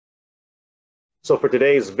So for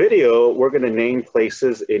today's video, we're going to name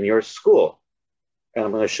places in your school. And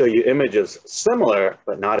I'm going to show you images similar,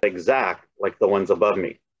 but not exact, like the ones above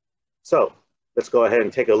me. So let's go ahead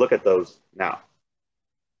and take a look at those now.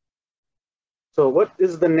 So what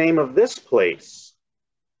is the name of this place?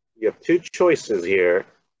 You have two choices here.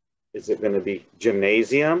 Is it going to be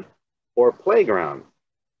gymnasium or playground?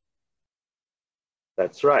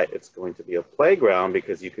 That's right, it's going to be a playground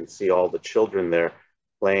because you can see all the children there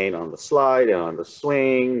playing on the slide and on the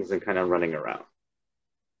swings and kind of running around.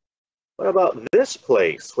 What about this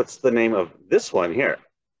place? What's the name of this one here?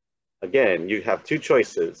 Again, you have two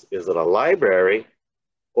choices. Is it a library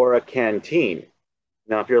or a canteen?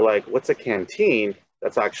 Now, if you're like, what's a canteen?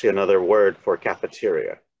 That's actually another word for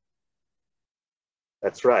cafeteria.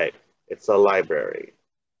 That's right, it's a library.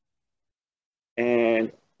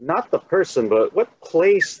 And not the person, but what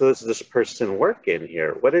place does this person work in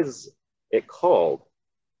here? What is it called?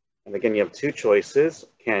 And again, you have two choices,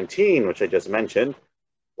 canteen, which I just mentioned,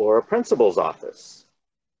 or a principal's office.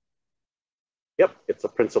 Yep, it's a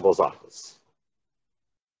principal's office.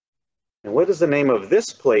 And what is the name of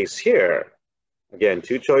this place here? Again,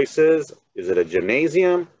 two choices. Is it a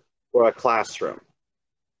gymnasium or a classroom?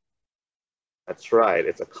 That's right,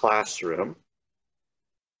 it's a classroom.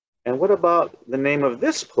 And what about the name of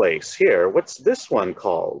this place here? What's this one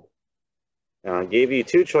called? Now, I gave you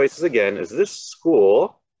two choices again. Is this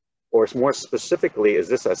school, or more specifically, is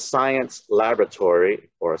this a science laboratory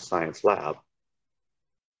or a science lab?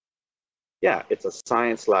 Yeah, it's a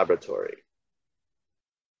science laboratory.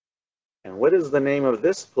 And what is the name of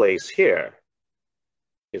this place here?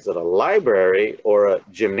 Is it a library or a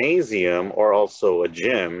gymnasium, or also a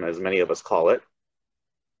gym, as many of us call it?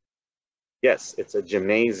 Yes, it's a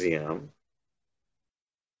gymnasium.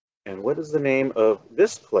 And what is the name of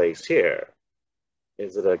this place here?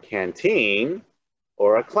 Is it a canteen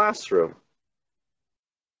or a classroom?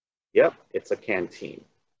 Yep, it's a canteen.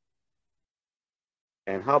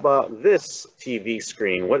 And how about this TV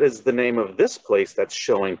screen? What is the name of this place that's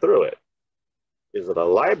showing through it? Is it a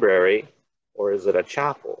library or is it a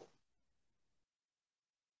chapel?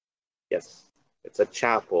 Yes, it's a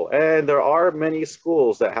chapel. And there are many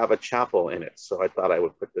schools that have a chapel in it, so I thought I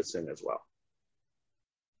would put this in as well.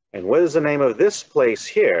 And what is the name of this place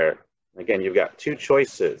here? Again, you've got two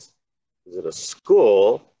choices. Is it a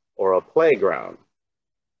school or a playground?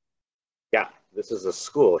 Yeah, this is a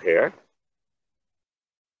school here.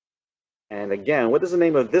 And again, what is the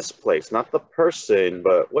name of this place? Not the person,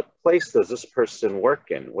 but what place does this person work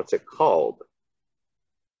in? What's it called?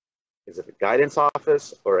 Is it a guidance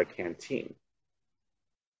office or a canteen?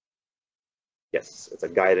 Yes, it's a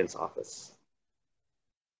guidance office.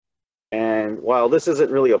 And while this isn't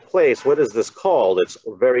really a place, what is this called? It's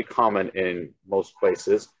very common in most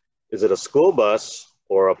places. Is it a school bus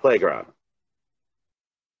or a playground?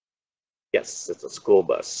 Yes, it's a school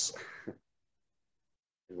bus.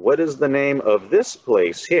 What is the name of this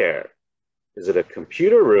place here? Is it a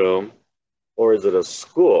computer room or is it a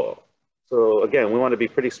school? So again, we want to be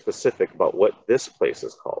pretty specific about what this place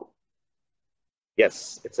is called.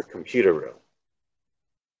 Yes, it's a computer room.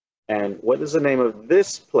 And what is the name of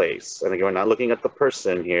this place? And again, we're not looking at the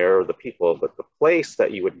person here or the people, but the place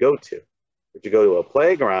that you would go to. Would you go to a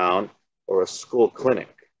playground or a school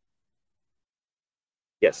clinic?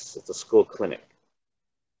 Yes, it's a school clinic.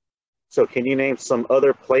 So can you name some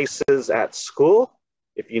other places at school?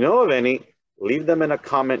 If you know of any, leave them in a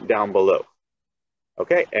comment down below.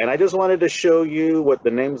 Okay, and I just wanted to show you what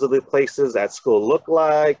the names of the places at school look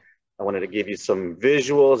like. I wanted to give you some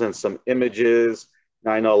visuals and some images.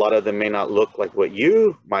 Now, I know a lot of them may not look like what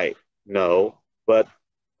you might know, but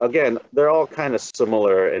again, they're all kind of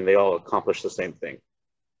similar and they all accomplish the same thing.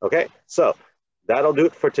 Okay, so that'll do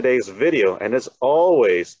it for today's video. And as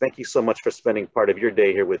always, thank you so much for spending part of your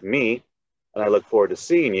day here with me. And I look forward to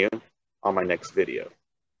seeing you on my next video.